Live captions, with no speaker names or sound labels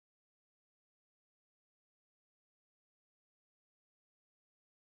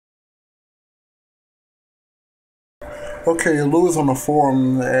Okay, Lewis on the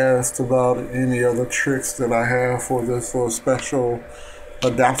forum asked about any other tricks that I have for this little special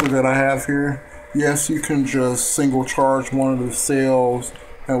adapter that I have here. Yes, you can just single charge one of the cells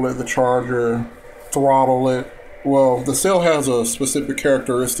and let the charger throttle it. Well, the cell has a specific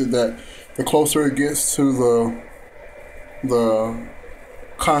characteristic that the closer it gets to the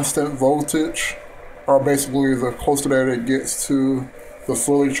constant voltage, or basically the closer that it gets to the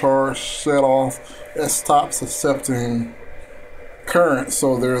fully charged set off, it stops accepting current.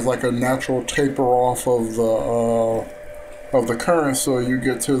 So there's like a natural taper off of the current. So you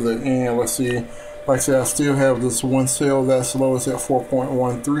get to the end. Let's see. Like I said, I still have this one cell that's low. It's at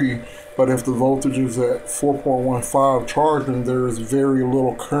 4.13. But if the voltage is at 4.15 charging, there is very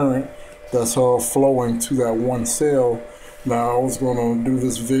little current that's flowing to that one cell. Now I was going to do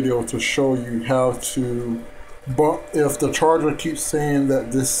this video to show you how to, but if the charger keeps saying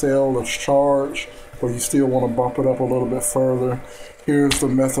that this cell is charged, but you still want to bump it up a little bit further, here's the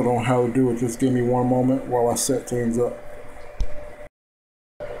method on how to do it. Just give me one moment while I set things up.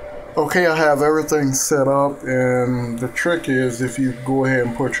 Okay, I have everything set up, and the trick is if you go ahead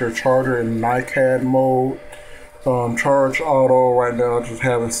and put your charger in NiCad mode, charge auto. Right now I just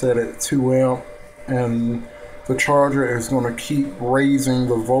have it set at 2 amp, and the charger is going to keep raising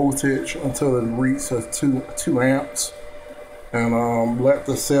the voltage until it reaches 2 amps, and let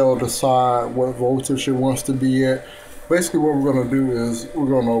the cell decide what voltage it wants to be at. Basically what we're going to do is we're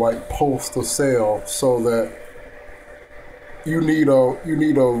going to like pulse the cell so that you need a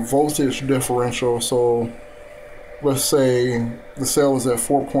voltage differential. So let's say the cell is at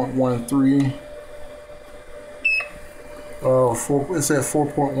 4.13. It's at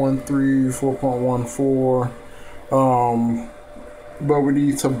 4.13, 4.14. But we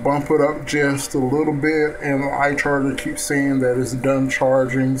need to bump it up just a little bit, and the iCharger keeps saying that it's done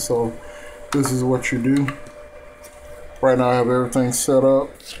charging. So this is what you do. Right now I have everything set up.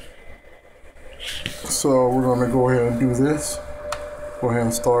 So we're going to go ahead and do this. Go ahead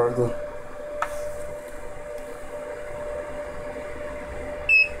and start the...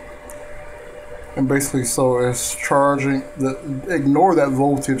 And basically, so it's charging. Ignore that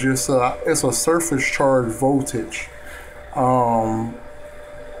voltage. It's a surface charge voltage.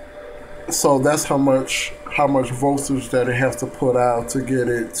 So that's how much voltage that it has to put out to get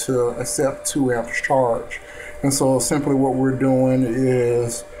it to accept 2 amps charge. And so simply what we're doing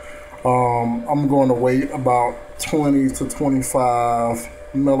is I'm going to wait about 20 to 25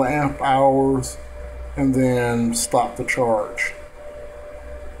 milliamp hours and then stop the charge.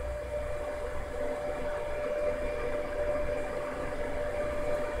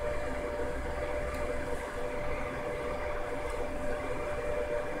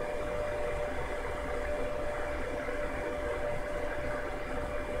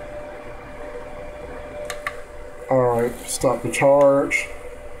 Alright, stop the charge.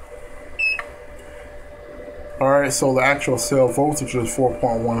 Alright, so the actual cell voltage is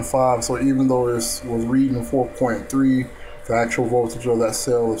 4.15, so even though it was reading 4.3, the actual voltage of that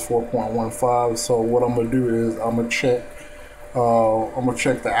cell is 4.15. So what I'm going to do is I'm going to check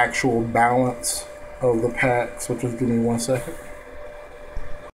the actual balance of the pack, so just give me 1 second.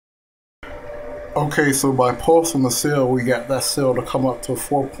 Okay, so by pulsing the cell, we got that cell to come up to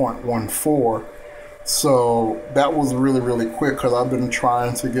 4.14. So that was really quick because I've been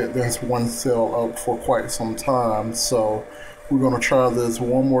trying to get this one cell up for quite some time. So we're going to try this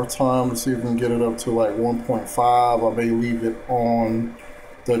one more time to see if we can get it up to like 1.5. I may leave it on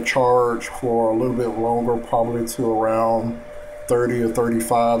the charge for a little bit longer, probably to around 30 or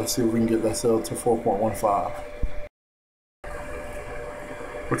 35, to see if we can get that cell to 4.15.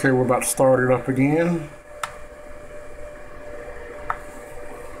 Okay, we're about to start it up again.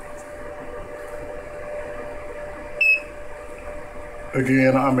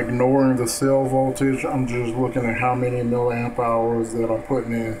 Again, I'm ignoring the cell voltage. I'm just looking at how many milliamp hours that I'm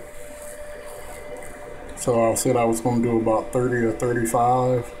putting in. So I said I was going to do about 30 or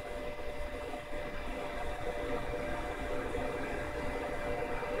 35.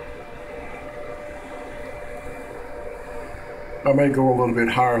 I may go a little bit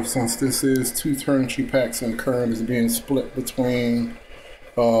higher since this is 2 turnkey packs and current is being split between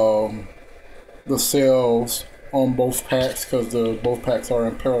the cells on both packs, because both packs are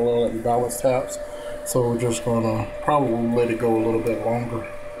in parallel at the balance taps. So we're just gonna probably let it go a little bit longer.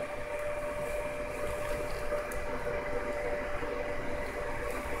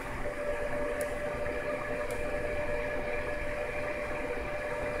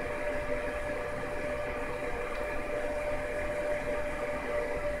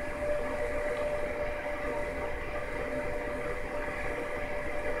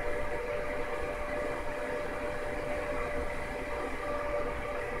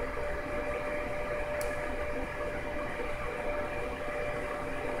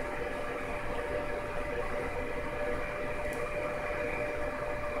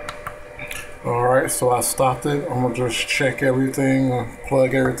 Alright, so I stopped it. I'm going to just check everything,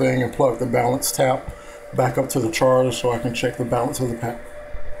 plug everything, and plug the balance tap back up to the charger so I can check the balance of the pack.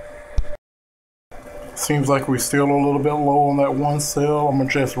 Seems like we're still a little bit low on that one cell. I'm going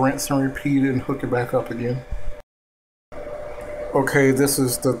to just rinse and repeat it and hook it back up again. Okay, this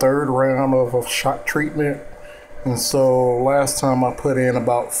is the third round of a shock treatment. And so last time I put in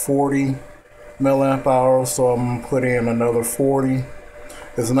about 40 milliamp hours, so I'm going to put in another 40.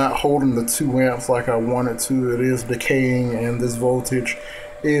 It's not holding the 2 amps like I want it to. It is decaying and this voltage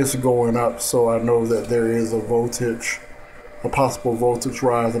is going up, so I know that there is a possible voltage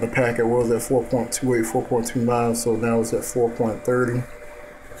rise in the pack. It was at 4.28, 4.29, so now it's at 4.30.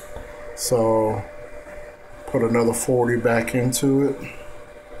 So put another 40 back into it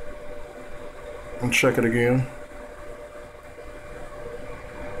and check it again.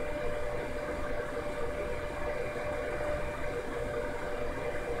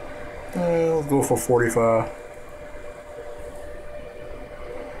 Let's go for 45.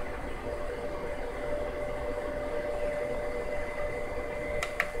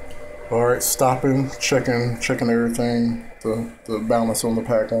 Alright, stopping, checking everything, the balance on the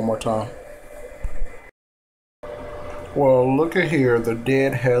pack one more time. Well, look at here, the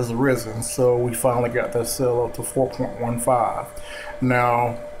dead has risen, so we finally got that cell up to 4.15.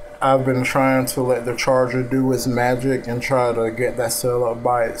 Now, I've been trying to let the charger do its magic and try to get that cell up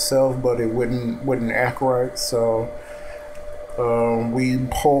by itself, but it wouldn't act right. So we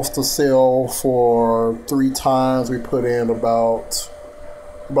pulsed the cell for 3 times. We put in about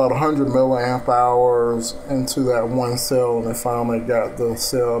 100 milliamp hours into that one cell, and it finally got the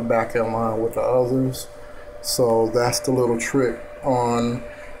cell back in line with the others. So that's the little trick on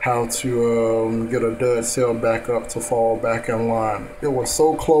how to get a dud cell back up to fall back in line. It was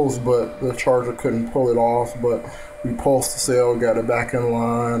so close, but the charger couldn't pull it off, but we pulsed the cell, got it back in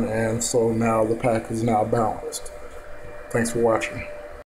line, and so now the pack is now balanced. Thanks for watching.